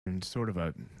and sort of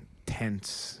a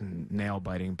tense,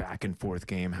 nail-biting back-and-forth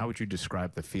game. How would you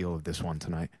describe the feel of this one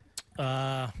tonight?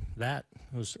 That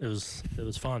it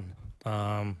was fun.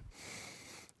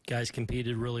 Guys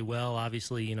competed really well.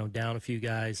 Obviously, down a few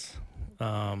guys.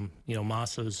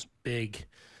 Masso's big,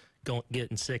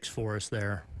 getting 6 for us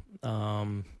there.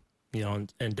 And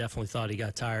definitely thought he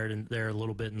got tired in there a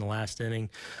little bit in the last inning.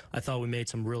 I thought we made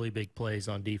some really big plays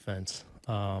on defense,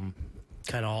 kind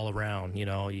of all around.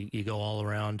 You go all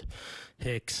around.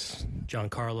 Hicks,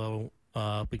 Giancarlo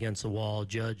up against the wall,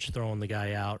 Judge throwing the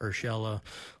guy out, Urshela,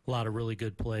 a lot of really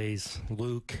good plays.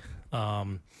 Luke,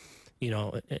 and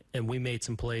we made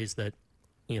some plays that,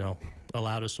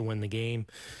 allowed us to win the game.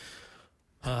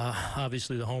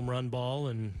 Obviously the home run ball,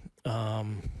 and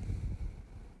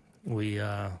we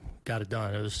got it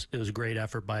done. It was a great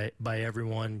effort by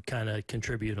everyone, kind of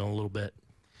contributing a little bit.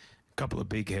 A couple of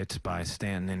big hits by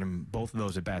Stanton, and in both of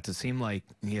those at bats, it seemed like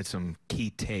he had some key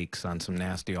takes on some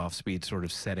nasty off speed, sort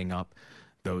of setting up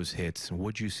those hits.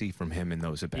 What'd you see from him in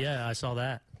those at bats? Yeah, I saw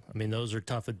that. I mean, those are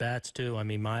tough at bats too. I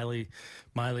mean, Miley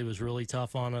was really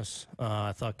tough on us.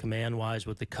 I thought command wise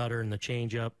with the cutter and the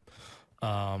changeup,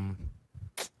 to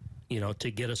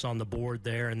get us on the board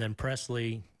there, and then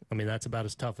Presley. I mean, that's about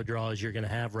as tough a draw as you're going to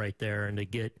have right there, and to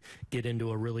get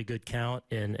into a really good count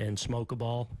and smoke a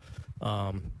ball.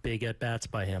 Big at-bats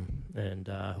by him, and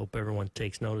I hope everyone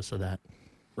takes notice of that.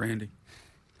 Randy?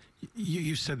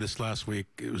 You said this last week.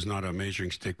 It was not a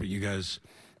measuring stick, but you guys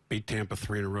beat Tampa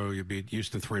 3 in a row. You beat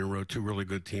Houston 3 in a row, 2 really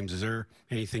good teams. Is there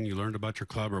anything you learned about your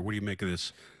club, or what do you make of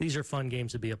this? These are fun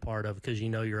games to be a part of because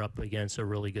you're up against a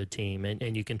really good team,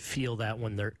 and you can feel that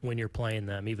when you're playing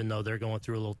them, even though they're going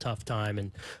through a little tough time,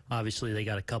 and obviously they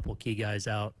got a couple key guys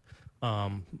out.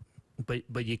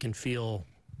 But you can feel,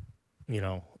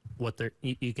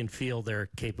 you can feel their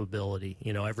capability.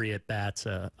 Every at bat's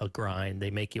a grind.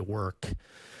 They make you work.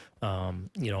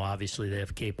 Obviously they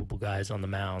have capable guys on the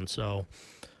mound. So,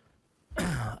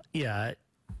 yeah.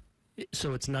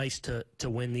 So it's nice to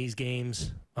win these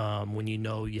games when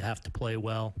you have to play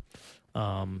well.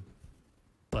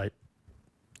 But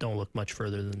don't look much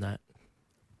further than that.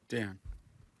 Dan,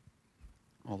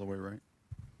 all the way right.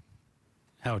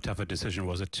 How tough a decision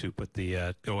was it to put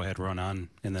the go-ahead run on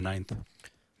in the 9th?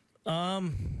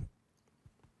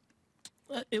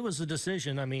 It was a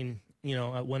decision. I mean,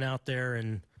 I went out there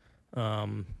and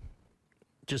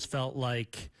just felt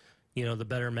like, the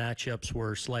better matchups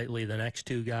were slightly the next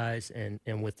 2 guys, and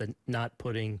with the not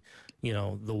putting,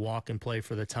 the walk and play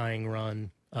for the tying run,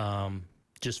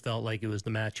 just felt like it was the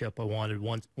matchup I wanted.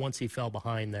 Once he fell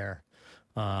behind there,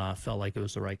 felt like it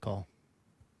was the right call.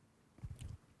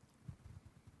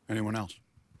 Anyone else?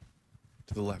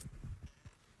 To the left.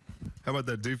 How about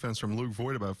that defense from Luke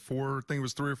Voigt? About 3 or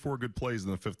 4 good plays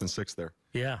in the 5th and 6th there.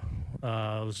 Yeah,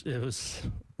 it was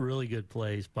really good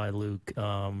plays by Luke.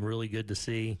 Really good to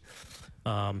see.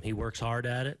 He works hard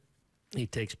at it. He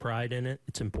takes pride in it.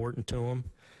 It's important to him.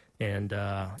 And,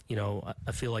 I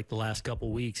feel like the last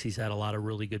couple weeks he's had a lot of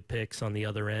really good picks on the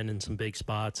other end in some big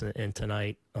spots. And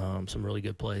tonight, some really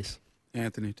good plays.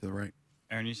 Anthony to the right.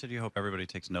 Aaron, you said you hope everybody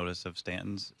takes notice of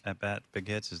Stanton's at-bat big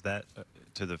hits. Is that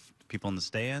to the people in the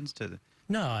stands?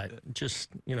 No,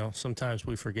 sometimes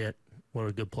we forget what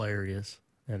a good player he is.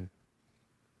 And,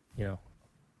 I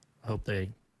hope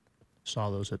they saw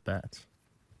those at-bats.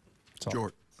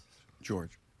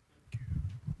 George.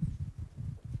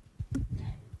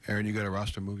 Aaron, you got a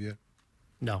roster move yet?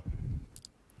 No.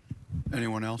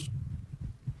 Anyone else?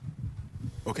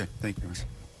 Okay, thank you.